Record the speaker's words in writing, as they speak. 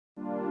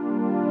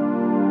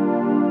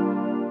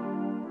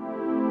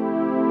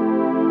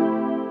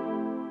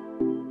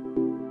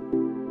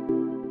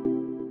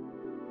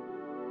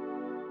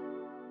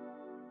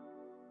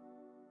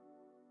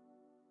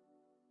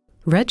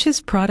Retsch's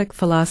product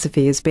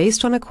philosophy is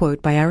based on a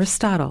quote by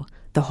Aristotle,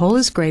 "The whole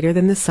is greater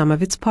than the sum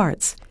of its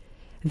parts."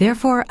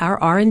 Therefore, our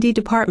R&D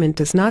department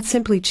does not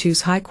simply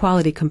choose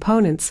high-quality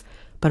components,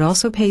 but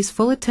also pays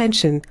full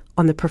attention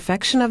on the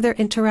perfection of their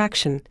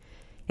interaction.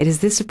 It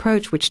is this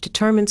approach which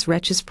determines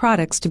Retsch's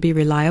products to be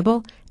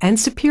reliable and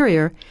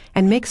superior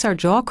and makes our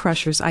jaw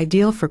crushers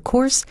ideal for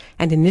coarse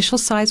and initial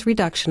size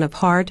reduction of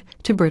hard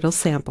to brittle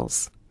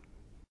samples.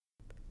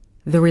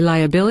 The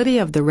reliability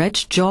of the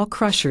Retsch jaw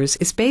crushers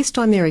is based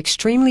on their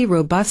extremely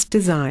robust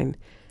design.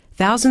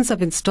 Thousands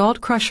of installed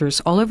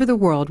crushers all over the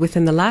world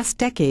within the last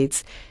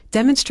decades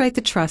demonstrate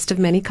the trust of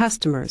many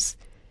customers.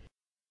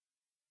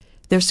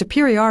 Their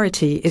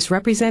superiority is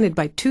represented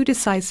by two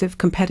decisive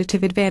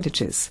competitive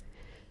advantages: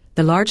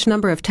 the large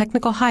number of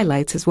technical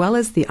highlights as well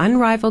as the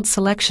unrivaled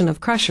selection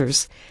of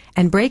crushers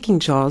and braking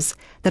jaws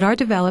that are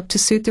developed to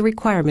suit the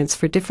requirements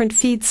for different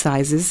feed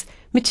sizes,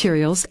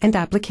 materials, and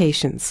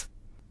applications.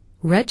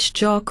 Retsch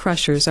jaw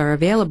crushers are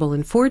available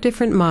in 4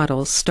 different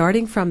models,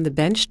 starting from the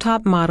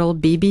benchtop model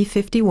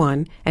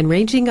BB51 and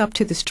ranging up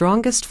to the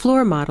strongest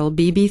floor model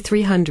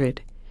BB300.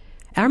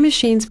 Our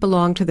machines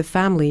belong to the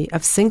family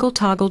of single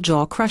toggle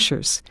jaw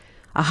crushers.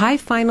 A high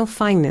final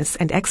fineness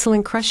and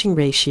excellent crushing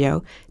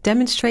ratio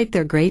demonstrate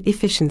their great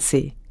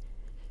efficiency.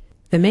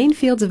 The main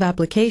fields of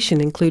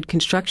application include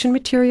construction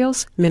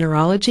materials,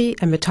 mineralogy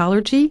and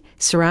metallurgy,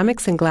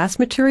 ceramics and glass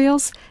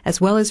materials, as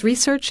well as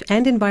research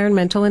and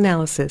environmental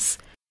analysis.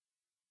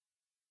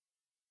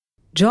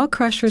 Jaw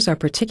crushers are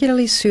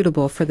particularly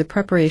suitable for the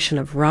preparation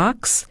of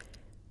rocks,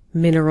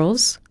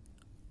 minerals,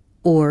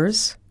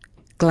 ores,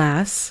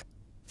 glass,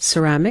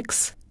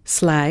 ceramics,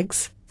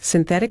 slags,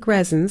 synthetic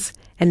resins,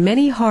 and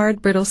many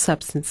hard, brittle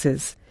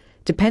substances.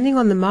 Depending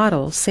on the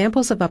model,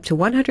 samples of up to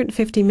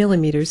 150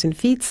 millimeters in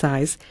feed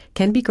size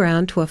can be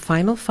ground to a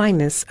final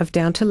fineness of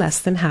down to less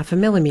than half a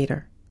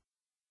millimeter.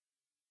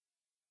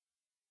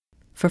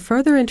 For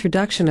further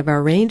introduction of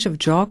our range of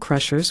jaw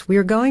crushers, we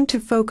are going to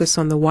focus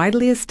on the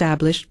widely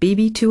established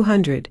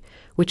BB200,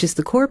 which is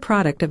the core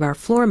product of our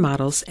floor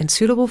models and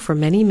suitable for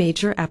many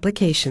major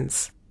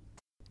applications.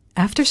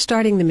 After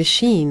starting the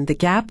machine, the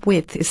gap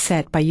width is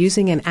set by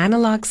using an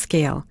analog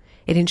scale.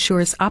 It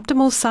ensures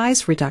optimal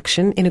size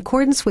reduction in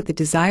accordance with the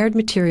desired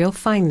material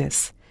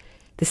fineness.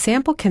 The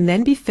sample can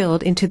then be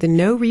filled into the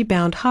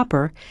no-rebound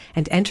hopper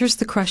and enters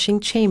the crushing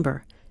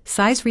chamber.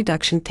 Size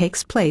reduction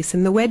takes place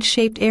in the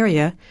wedge-shaped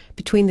area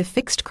between the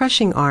fixed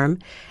crushing arm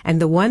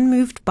and the one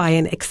moved by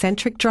an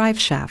eccentric drive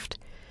shaft.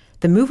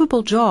 The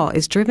movable jaw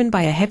is driven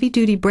by a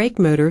heavy-duty brake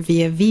motor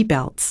via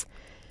V-belts.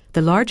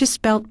 The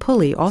largest belt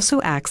pulley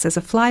also acts as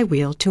a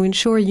flywheel to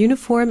ensure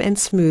uniform and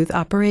smooth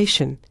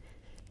operation.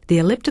 The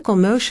elliptical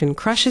motion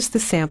crushes the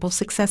sample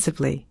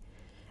successively.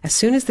 As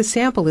soon as the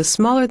sample is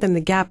smaller than the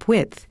gap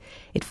width,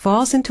 it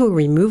falls into a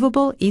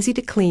removable,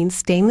 easy-to-clean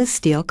stainless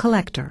steel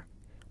collector.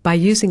 By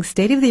using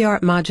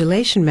state-of-the-art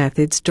modulation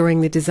methods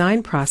during the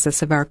design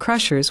process of our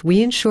crushers,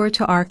 we ensure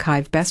to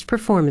archive best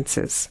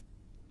performances.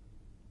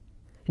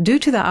 Due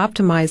to the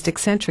optimized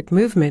eccentric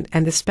movement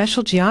and the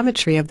special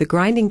geometry of the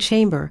grinding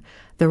chamber,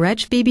 the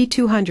Retsch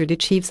BB200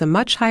 achieves a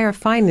much higher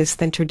fineness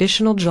than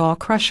traditional jaw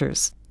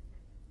crushers.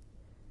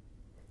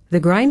 The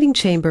grinding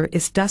chamber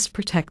is dust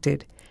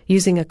protected.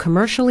 Using a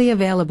commercially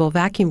available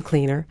vacuum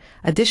cleaner,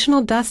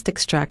 additional dust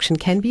extraction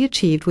can be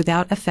achieved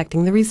without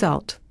affecting the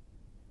result.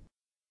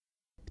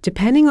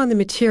 Depending on the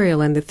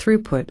material and the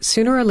throughput,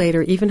 sooner or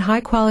later even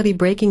high-quality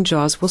braking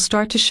jaws will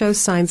start to show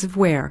signs of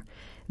wear.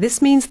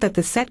 This means that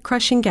the set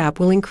crushing gap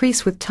will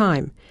increase with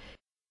time.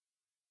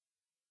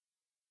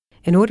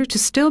 In order to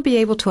still be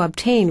able to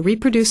obtain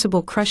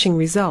reproducible crushing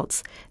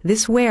results,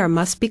 this wear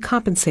must be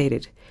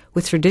compensated.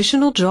 With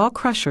traditional jaw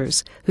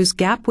crushers, whose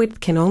gap width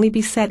can only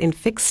be set in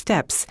fixed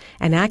steps,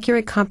 an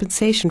accurate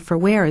compensation for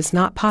wear is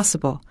not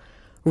possible.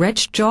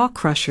 Retsch jaw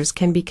crushers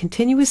can be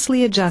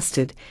continuously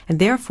adjusted, and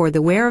therefore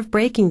the wear of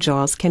braking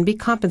jaws can be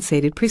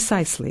compensated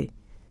precisely.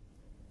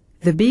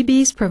 The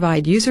BBs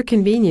provide user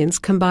convenience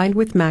combined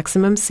with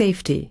maximum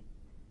safety.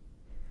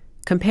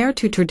 Compared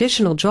to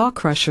traditional jaw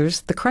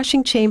crushers, the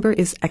crushing chamber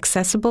is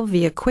accessible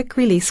via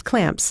quick-release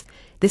clamps.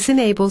 This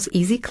enables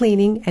easy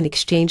cleaning and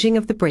exchanging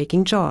of the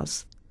braking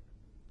jaws.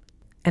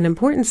 An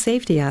important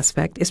safety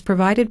aspect is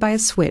provided by a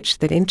switch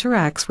that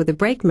interacts with a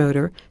brake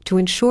motor to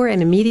ensure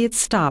an immediate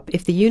stop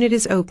if the unit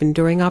is open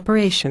during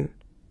operation.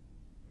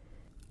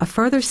 A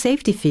further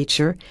safety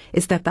feature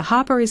is that the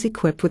hopper is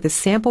equipped with a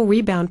sample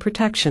rebound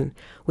protection,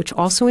 which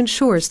also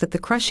ensures that the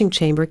crushing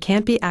chamber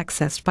can't be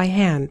accessed by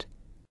hand.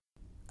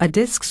 A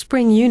disc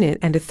spring unit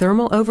and a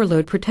thermal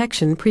overload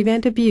protection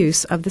prevent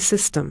abuse of the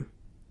system.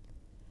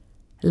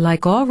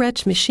 Like all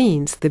Retsch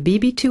machines, the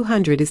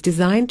BB200 is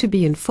designed to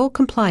be in full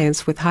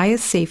compliance with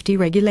highest safety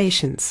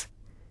regulations.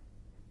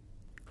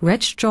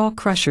 Retsch jaw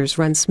crushers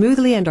run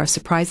smoothly and are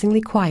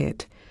surprisingly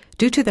quiet.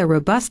 Due to their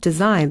robust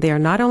design, they are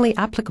not only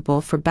applicable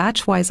for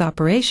batch-wise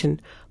operation,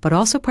 but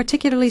also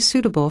particularly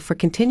suitable for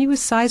continuous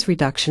size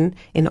reduction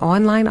in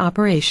online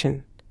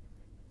operation.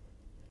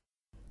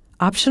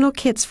 Optional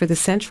kits for the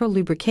central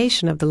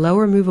lubrication of the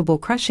lower movable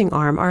crushing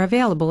arm are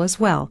available as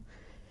well.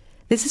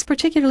 This is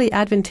particularly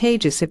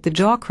advantageous if the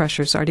jaw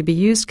crushers are to be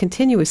used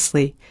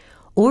continuously,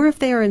 or if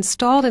they are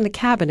installed in a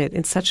cabinet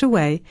in such a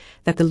way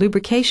that the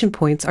lubrication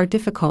points are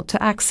difficult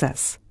to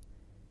access.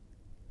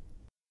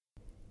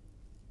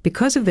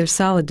 Because of their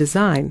solid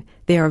design,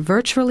 they are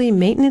virtually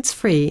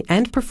maintenance-free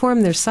and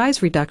perform their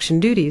size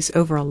reduction duties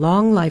over a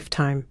long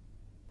lifetime.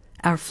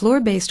 Our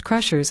floor-based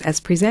crushers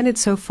as presented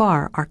so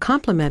far are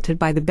complemented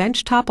by the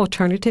benchtop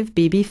alternative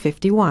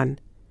BB51.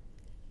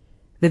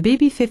 The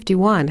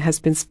BB51 has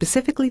been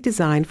specifically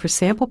designed for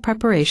sample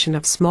preparation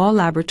of small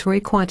laboratory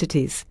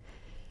quantities.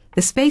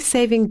 The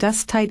space-saving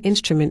dust-tight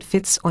instrument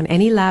fits on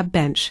any lab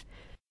bench.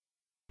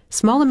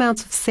 Small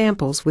amounts of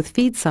samples with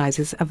feed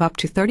sizes of up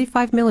to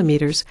 35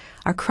 millimeters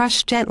are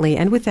crushed gently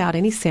and without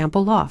any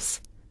sample loss.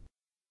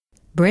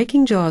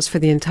 Breaking jaws for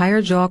the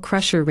entire jaw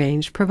crusher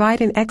range provide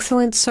an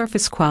excellent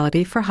surface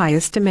quality for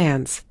highest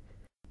demands.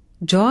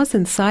 Jaws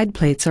and side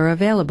plates are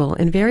available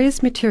in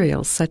various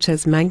materials such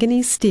as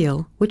manganese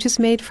steel, which is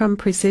made from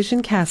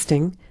precision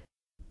casting,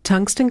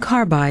 tungsten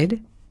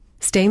carbide,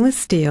 stainless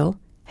steel,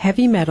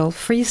 heavy metal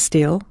free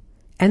steel,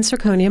 and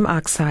zirconium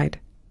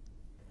oxide.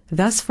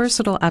 Thus,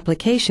 versatile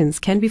applications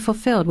can be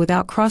fulfilled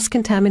without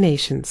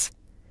cross-contaminations.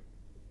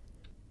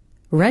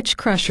 Retsch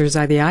crushers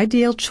are the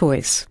ideal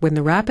choice when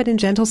the rapid and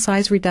gentle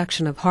size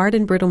reduction of hard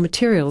and brittle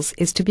materials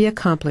is to be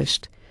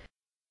accomplished.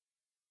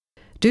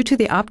 Due to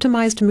the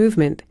optimized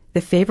movement,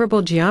 the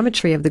favorable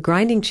geometry of the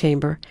grinding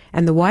chamber,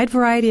 and the wide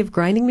variety of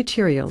grinding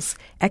materials,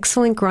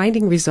 excellent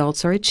grinding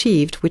results are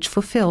achieved which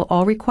fulfill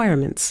all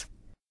requirements.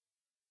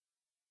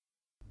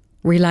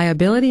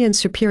 Reliability and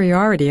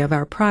superiority of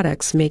our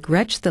products make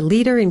Retsch the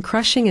leader in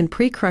crushing and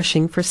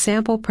pre-crushing for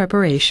sample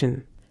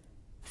preparation.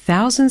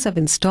 Thousands of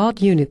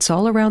installed units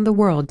all around the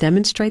world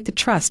demonstrate the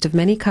trust of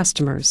many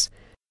customers.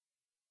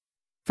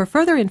 For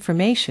further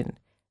information,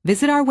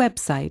 visit our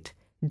website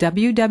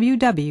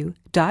www.retsch.com.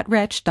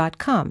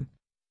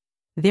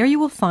 There you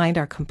will find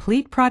our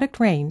complete product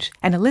range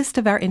and a list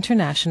of our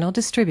international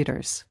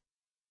distributors.